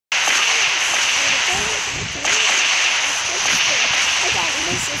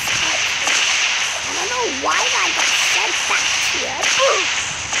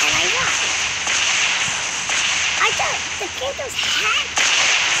think those hats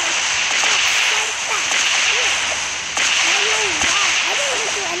I don't know why. I didn't even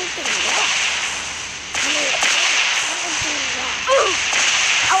do anything wrong. I mean, I didn't do wrong.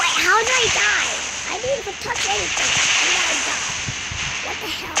 Oh wait, how did I die? I didn't even touch anything. And then I died. What the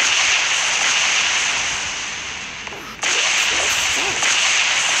hell?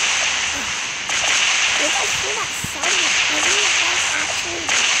 You guys hear that sound? I think that's actually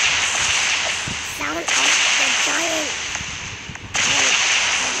the sound of the giant.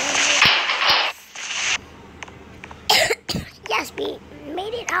 Yes, we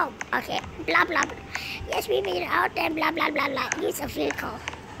made it out. Okay, blah blah blah. Yes, we made it out. Then blah blah blah blah. Use a vehicle.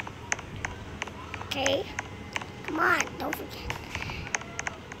 Okay, come on, don't forget.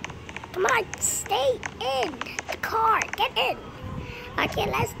 Come on, stay in the car. Get in. Okay,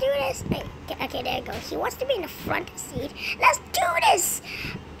 let's do this. Okay, there you go. He wants to be in the front seat. Let's do this.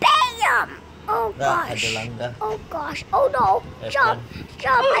 Bam! Oh gosh. Oh gosh. Oh no. Jump.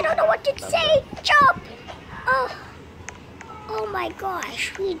 Jump. I don't know what to say. Jump. Oh my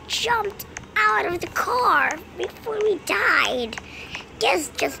gosh. We jumped out of the car before we died. Guess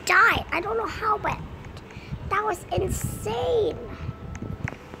just died. I don't know how, but that was insane.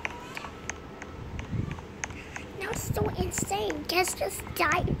 So insane. Guess just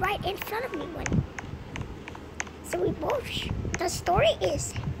died right in front of me. So we both. The story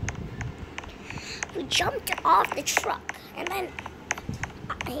is we jumped off the truck and then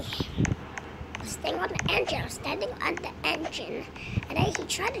I was staying on the engine. I was standing on the engine and then he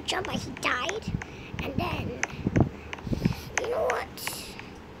tried to jump but he died. And then you know what?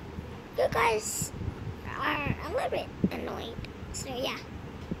 You guys are a little bit annoyed. So yeah.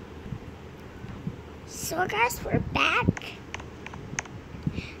 So guys, we're back,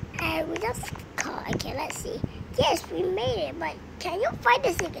 and we just call. Okay, let's see. Yes, we made it, but can you find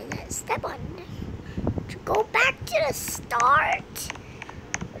this again? Step on to go back to the start.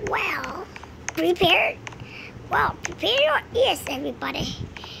 Well, prepare your ears, everybody.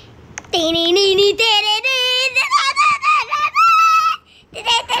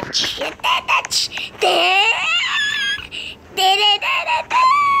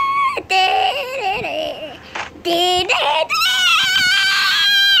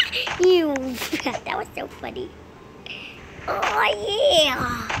 That was so funny. Oh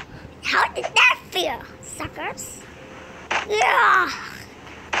yeah. How did that feel, suckers? Yeah.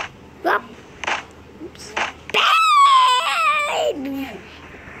 Oops. Bang!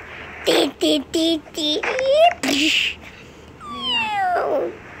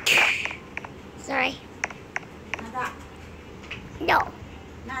 Sorry. Nada. No.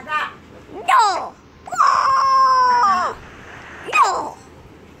 Nada. No. Whoa. No. No.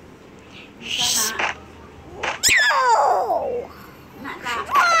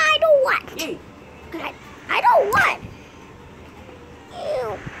 I don't want. I don't want.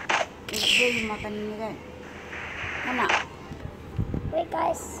 Ew. Wait,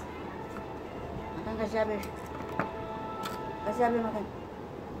 guys. Makan kasih habis. Kasih habis makan.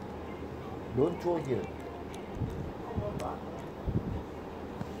 Don't throw here.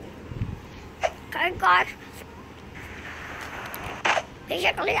 Okay, guys.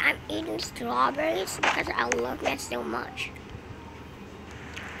 Basically, I'm eating strawberries because I love that so much.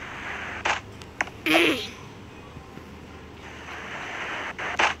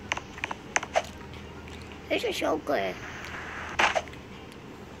 This is so good.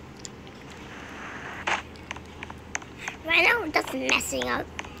 Right now, we're just messing up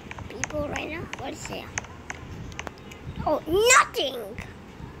people right now. What is it? Oh, nothing!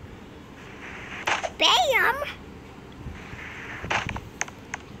 Bam!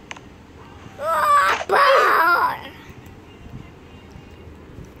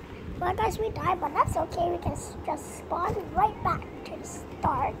 Well, guys, we died, but that's okay. We can just spawn right back to the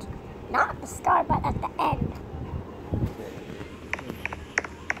start. Not the start, but at the end.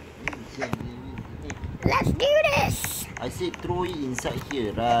 Let's do this! I said throw it inside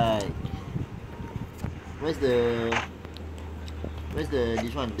here, right? Where's the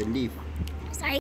this one, the leaf?